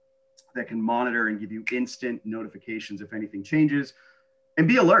example that can monitor and give you instant notifications if anything changes. And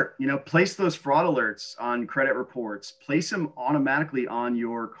be alert, place those fraud alerts on credit reports, place them automatically on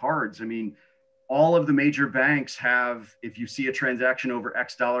your cards. I mean, all of the major banks have, if you see a transaction over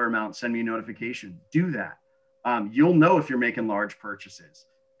X dollar amount, send me a notification. Do that. You'll know if you're making large purchases.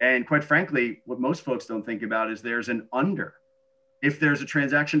 And quite frankly, what most folks don't think about is there's an under. If there's a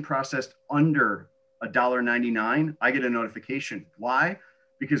transaction processed under $1.99, I get a notification. Why?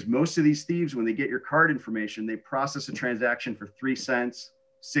 Because most of these thieves, when they get your card information, they process a transaction for 3 cents,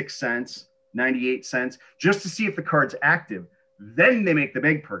 6 cents, 98 cents, just to see if the card's active. Then they make the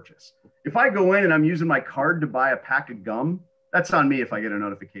big purchase. If I go in and I'm using my card to buy a pack of gum, that's on me if I get a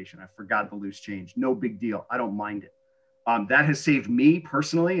notification. I forgot the loose change. No big deal. I don't mind it. That has saved me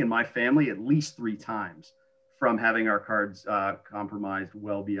personally and my family at least 3 times from having our cards compromised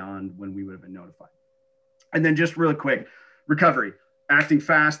well beyond when we would have been notified. And then just really quick, recovery. Acting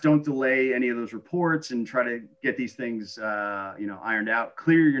fast, don't delay any of those reports and try to get these things ironed out.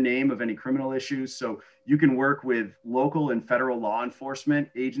 Clear your name of any criminal issues so you can work with local and federal law enforcement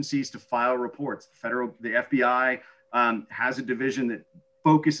agencies to file reports. The FBI has a division that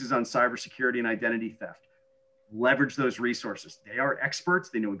focuses on cybersecurity and identity theft. Leverage those resources. They are experts.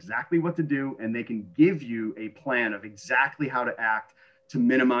 They know exactly what to do, and they can give you a plan of exactly how to act to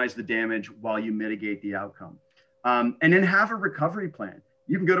minimize the damage while you mitigate the outcome. And then have a recovery plan.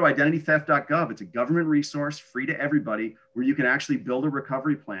 You can go to identitytheft.gov. It's a government resource, free to everybody, where you can actually build a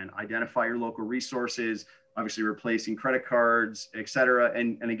recovery plan, identify your local resources, obviously replacing credit cards, et cetera.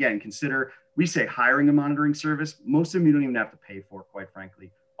 And again, consider, we say hiring a monitoring service. Most of them you don't even have to pay for, quite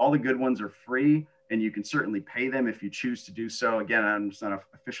frankly. All the good ones are free, and you can certainly pay them if you choose to do so. Again, it's not an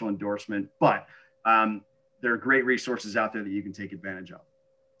official endorsement, but there are great resources out there that you can take advantage of.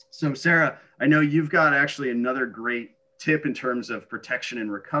 So Sarah, I know you've got actually another great tip in terms of protection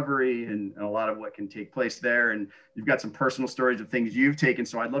and recovery and a lot of what can take place there. And you've got some personal stories of things you've taken.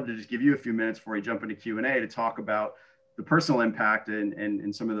 So I'd love to just give you a few minutes before we jump into Q&A to talk about the personal impact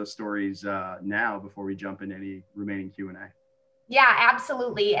and some of those stories now before we jump into any remaining Q&A. Yeah,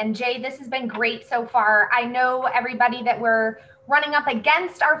 absolutely. And Jay, this has been great so far. I know everybody that we're running up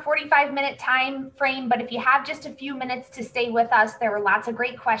against our 45-minute time frame, but if you have just a few minutes to stay with us, there are lots of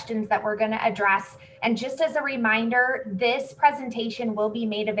great questions that we're going to address. And just as a reminder, this presentation will be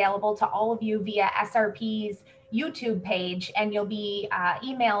made available to all of you via SRP's YouTube page, and you'll be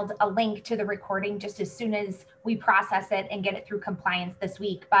emailed a link to the recording just as soon as we process it and get it through compliance this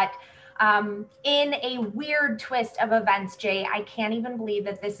week. But in a weird twist of events, Jay, I can't even believe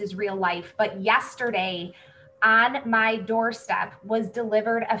that this is real life, but yesterday on my doorstep was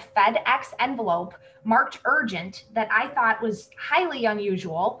delivered a FedEx envelope marked urgent that I thought was highly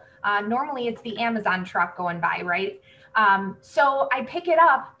unusual. Normally it's the Amazon truck going by, right? So I pick it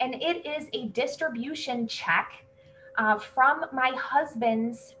up and it is a distribution check from my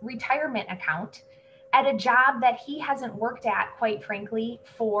husband's retirement account at a job that he hasn't worked at, quite frankly,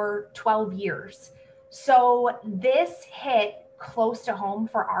 for 12 years. So this hit close to home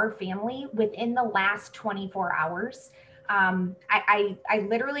for our family within the last 24 hours. I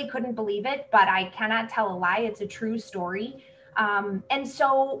literally couldn't believe it, but I cannot tell a lie. It's a true story. And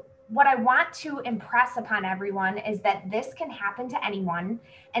so what I want to impress upon everyone is that this can happen to anyone,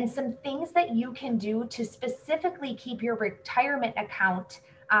 and some things that you can do to specifically keep your retirement account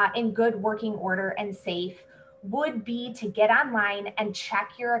in good working order and safe would be to get online and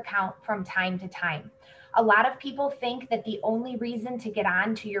check your account from time to time. A lot of people think that the only reason to get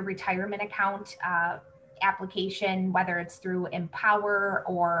on to your retirement account application, whether it's through Empower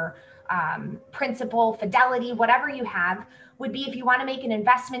or Principal, Fidelity, whatever you have, would be if you want to make an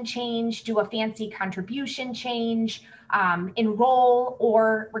investment change, do a fancy contribution change, enroll,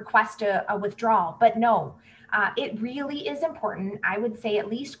 or request a withdrawal. But no, it really is important, I would say at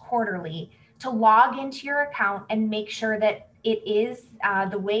least quarterly, to log into your account and make sure that it is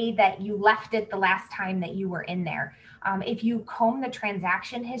the way that you left it the last time that you were in there. If you comb the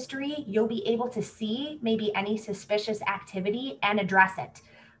transaction history, you'll be able to see maybe any suspicious activity and address it.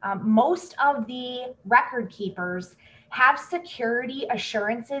 Most of the record keepers have security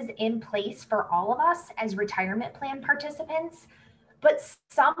assurances in place for all of us as retirement plan participants, but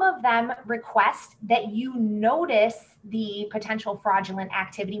some of them request that you notice the potential fraudulent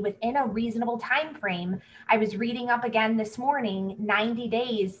activity within a reasonable time frame. I was reading up again this morning, 90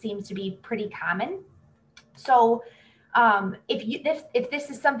 days seems to be pretty common. So if this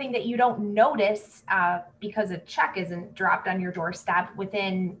is something that you don't notice because a check isn't dropped on your doorstep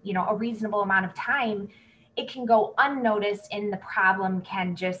within a reasonable amount of time, it can go unnoticed and the problem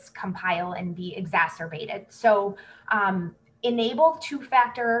can just compile and be exacerbated. So enable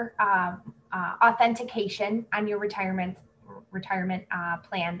two-factor authentication on your retirement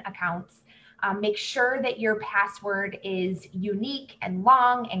plan accounts. Make sure that your password is unique and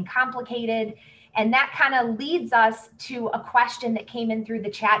long and complicated. And that kind of leads us to a question that came in through the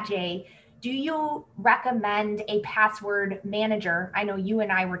chat, Jay. Do you recommend a password manager? I know you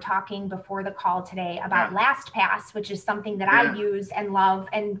and I were talking before the call today about LastPass, which is something that I use and love,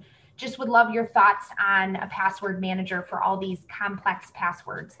 and just would love your thoughts on a password manager for all these complex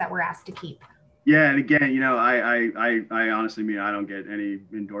passwords that we're asked to keep. Yeah, and again, I honestly mean, I don't get any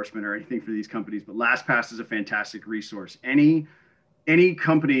endorsement or anything for these companies, but LastPass is a fantastic resource. Any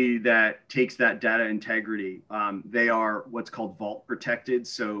company that takes that data integrity, they are what's called vault protected.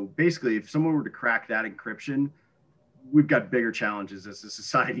 So basically, if someone were to crack that encryption, we've got bigger challenges as a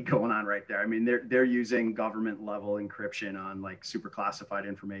society going on right there. I mean, they're using government level encryption on like super classified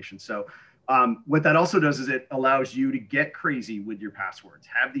information. So what that also does is it allows you to get crazy with your passwords,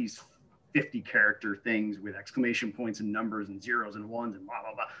 have these 50 character things with exclamation points and numbers and zeros and ones and blah,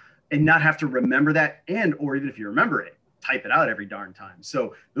 blah, blah, and not have to remember that. Or even if you remember it, type it out every darn time.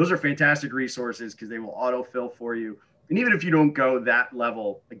 So those are fantastic resources because they will autofill for you. And even if you don't go that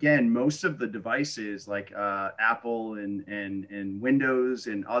level, again, most of the devices like Apple and Windows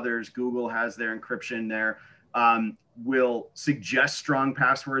and others, Google has their encryption there, will suggest strong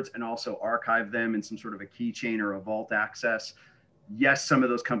passwords and also archive them in some sort of a keychain or a vault access. Yes, some of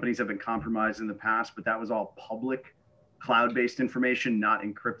those companies have been compromised in the past, but that was all public cloud-based information, not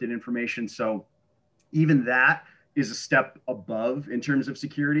encrypted information. So even that is a step above in terms of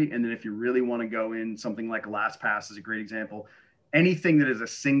security. And then if you really want to go in, something like LastPass is a great example. Anything that is a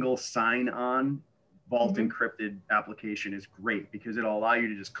single sign-on vault encrypted application is great because it'll allow you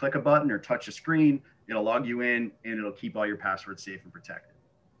to just click a button or touch a screen. It'll log you in and it'll keep all your passwords safe and protected.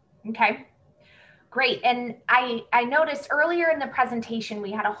 Okay. Great. And I noticed earlier in the presentation,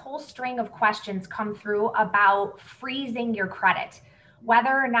 we had a whole string of questions come through about freezing your credit, whether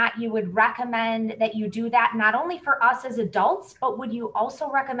or not you would recommend that you do that, not only for us as adults, but would you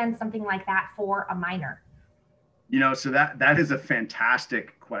also recommend something like that for a minor? So that is a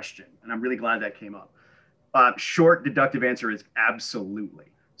fantastic question. And I'm really glad that came up. Short deductive answer is absolutely.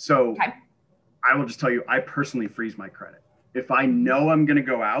 So Okay. I will just tell you, I personally freeze my credit. If I know I'm going to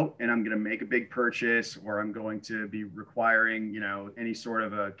go out and I'm going to make a big purchase, or I'm going to be requiring, any sort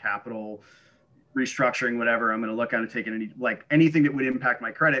of a capital restructuring, whatever, I'm going to look at it, taking anything that would impact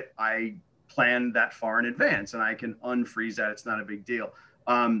my credit, I plan that far in advance and I can unfreeze that. It's not a big deal.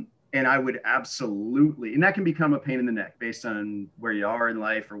 And I would absolutely, and that can become a pain in the neck based on where you are in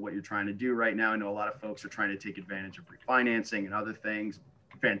life or what you're trying to do right now. I know a lot of folks are trying to take advantage of refinancing and other things.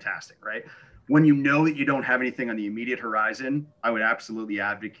 Fantastic, right? When you know that you don't have anything on the immediate horizon, I would absolutely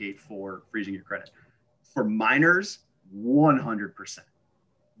advocate for freezing your credit. For minors, 100%.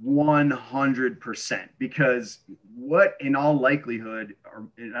 100%. Because what in all likelihood,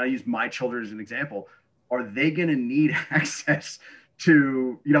 and I use my children as an example, are they going to need access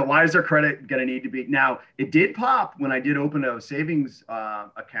to, why is their credit going to need to be? Now, it did pop when I did open a savings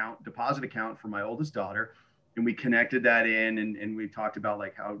deposit account for my oldest daughter. And we connected that in, and we talked about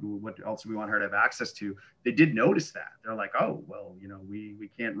what else we want her to have access to. They did notice that. They're like, oh, well, we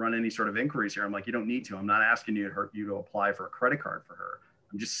can't run any sort of inquiries here. I'm like, you don't need to. I'm not asking you to apply for a credit card for her.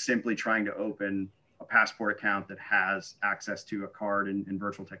 I'm just simply trying to open a passport account that has access to a card and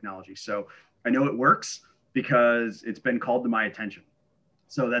virtual technology. So I know it works because it's been called to my attention.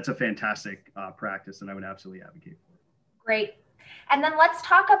 So that's a fantastic practice, and I would absolutely advocate for it. Great. And then let's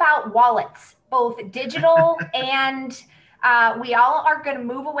talk about wallets, both digital and we all are going to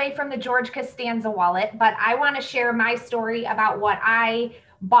move away from the George Costanza wallet, but I want to share my story about what I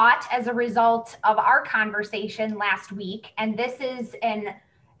bought as a result of our conversation last week. And this is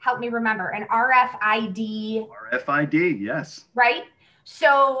help me remember, an RFID. RFID, yes. Right?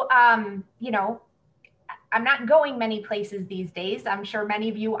 So, I'm not going many places these days. I'm sure many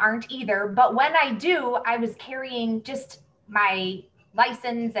of you aren't either. But when I do, I was carrying just my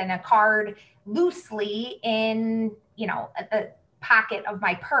license and a card loosely in, the pocket of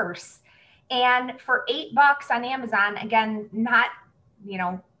my purse. And for $8 on Amazon, again, not,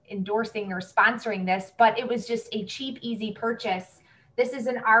 endorsing or sponsoring this, but it was just a cheap, easy purchase. This is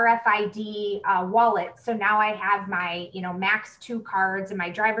an RFID wallet. So now I have my, Max 2 cards and my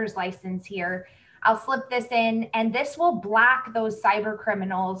driver's license here. I'll slip this in, and this will block those cyber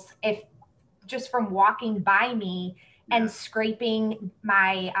criminals if just from walking by me and scraping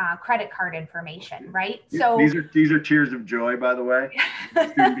my credit card information, right? So these are tears of joy, by the way. The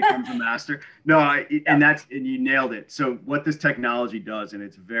student becomes a master. No, and you nailed it. So what this technology does, and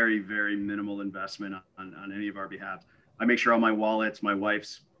it's very, very minimal investment on any of our behalf. I make sure all my wallets, my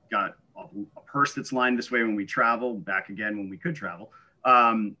wife's got a purse that's lined this way when we travel, back again when we could travel.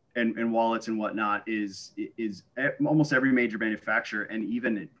 And wallets and whatnot is almost every major manufacturer, and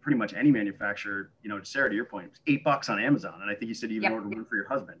even pretty much any manufacturer, Sarah, to your point, it's $8 on Amazon. And I think you said you even ordered one for your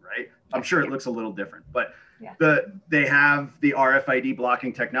husband, right? I'm sure it looks a little different, but they have the RFID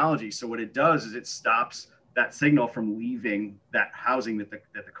blocking technology. So what it does is it stops that signal from leaving that housing that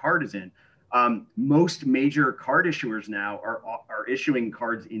the card is in. Most major card issuers now are issuing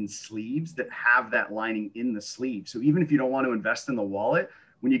cards in sleeves that have that lining in the sleeve. So even if you don't want to invest in the wallet,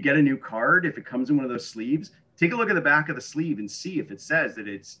 when you get a new card, if it comes in one of those sleeves, take a look at the back of the sleeve and see if it says that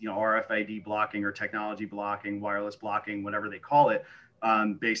it's RFID blocking or technology blocking, wireless blocking, whatever they call it,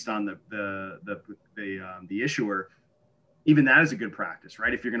 based on the issuer. Even that is a good practice,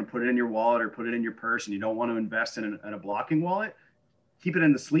 right? If you're going to put it in your wallet or put it in your purse and you don't want to invest in a blocking wallet, keep it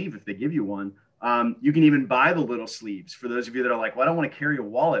in the sleeve if they give you one. You can even buy the little sleeves for those of you that are like, well, I don't want to carry a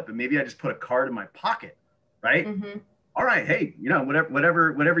wallet, but maybe I just put a card in my pocket, right? Mm-hmm. All right, hey,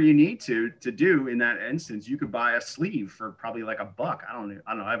 whatever you need to do in that instance, you could buy a sleeve for probably like $1. I don't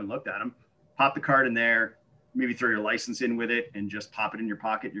know. I haven't looked at them. Pop the card in there, maybe throw your license in with it, and just pop it in your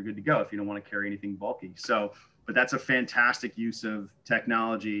pocket. You're good to go if you don't want to carry anything bulky. So, but that's a fantastic use of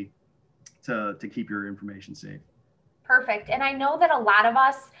technology to keep your information safe. Perfect. And I know that a lot of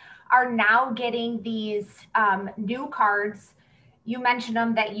us are now getting these new cards. You mentioned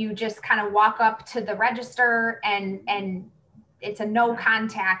them that you just kind of walk up to the register and it's a no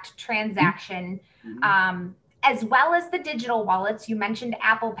contact transaction, as well as the digital wallets. You mentioned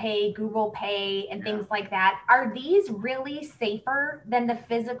Apple Pay, Google Pay, and things like that. Are these really safer than the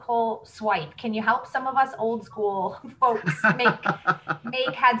physical swipe? Can you help some of us old school folks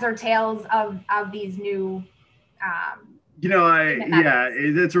make heads or tails of these new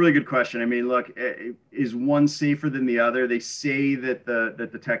That's a really good question. I mean, look, is one safer than the other? They say that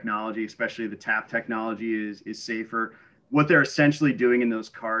the technology, especially the tap technology, is safer. What they're essentially doing in those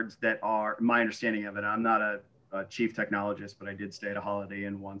cards that are, my understanding of it, I'm not a chief technologist, but I did stay at a Holiday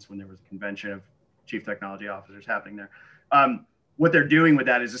Inn once when there was a convention of chief technology officers happening there. What they're doing with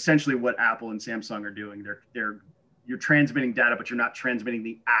that is essentially what Apple and Samsung are doing. You're transmitting data, but you're not transmitting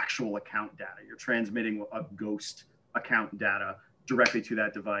the actual account data. You're transmitting a ghost account data directly to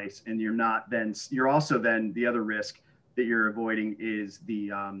that device, and you're also then the other risk that you're avoiding is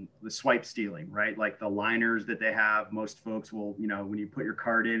the swipe stealing, right? Like the liners that they have. Most folks will, when you put your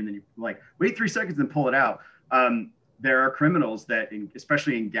card in and then you wait 3 seconds and pull it out. There are criminals that,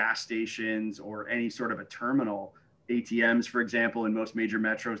 especially in gas stations or any sort of a terminal, ATMs, for example, in most major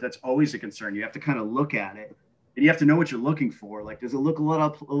metros, that's always a concern. You have to kind of look at it, and you have to know what you're looking for. Like, does it look a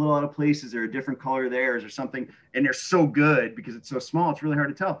little out of place? Is there a different color there? Is there something? And they're so good because it's so small, it's really hard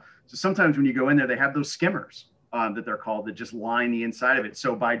to tell. So sometimes when you go in there, they have those skimmers that they're called that just line the inside of it.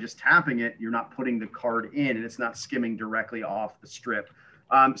 So by just tapping it, you're not putting the card in, and it's not skimming directly off the strip.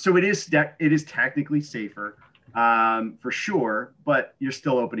 So it is technically safer. For sure, but you're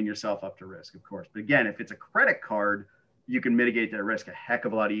still opening yourself up to risk, of course. But again, if it's a credit card, you can mitigate that risk a heck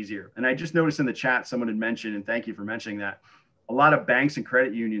of a lot easier. And I just noticed in the chat, someone had mentioned, and thank you for mentioning that, a lot of banks and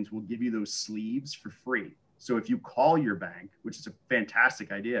credit unions will give you those sleeves for free. So if you call your bank, which is a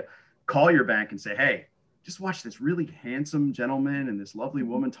fantastic idea, call your bank and say, hey, just watch this really handsome gentleman and this lovely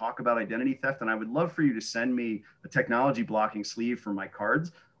woman talk about identity theft, and I would love for you to send me a technology blocking sleeve for my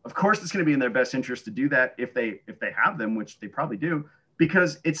cards. Of course, it's going to be in their best interest to do that if they have them, which they probably do,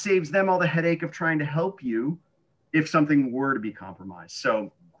 because it saves them all the headache of trying to help you if something were to be compromised.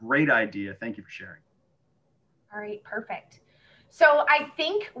 So great idea. Thank you for sharing. All right, perfect. So I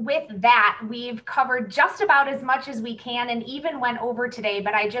think with that, we've covered just about as much as we can and even went over today,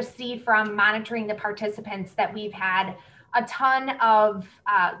 but I just see from monitoring the participants that we've had a ton of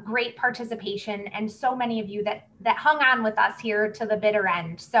great participation and so many of you that hung on with us here to the bitter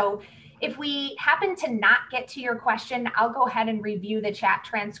end. So if we happen to not get to your question, I'll go ahead and review the chat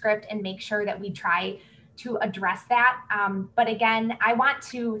transcript and make sure that we try to address that. But again, I want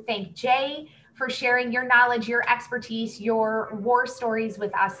to thank Jay for sharing your knowledge, your expertise, your war stories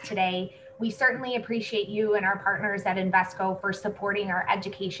with us today. We certainly appreciate you and our partners at Invesco for supporting our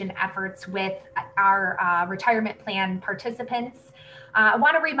education efforts with our retirement plan participants. I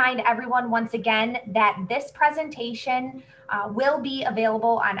want to remind everyone once again that this presentation will be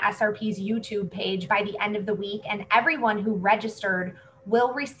available on SRP's YouTube page by the end of the week, and everyone who registered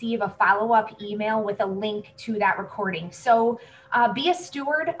will receive a follow-up email with a link to that recording. So be a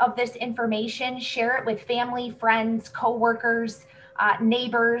steward of this information, share it with family, friends, coworkers,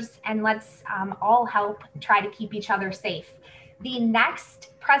 neighbors, and let's all help try to keep each other safe. The next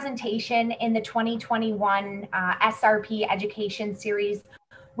presentation in the 2021 SRP Education Series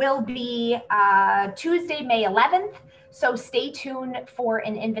will be Tuesday, May 11th. So stay tuned for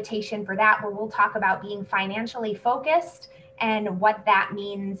an invitation for that, where we'll talk about being financially focused and what that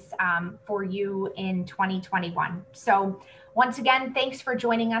means for you in 2021. So once again, thanks for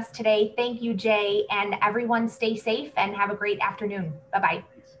joining us today. Thank you, Jay, and everyone stay safe and have a great afternoon. Bye-bye.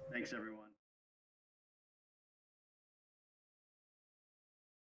 Thanks, everyone.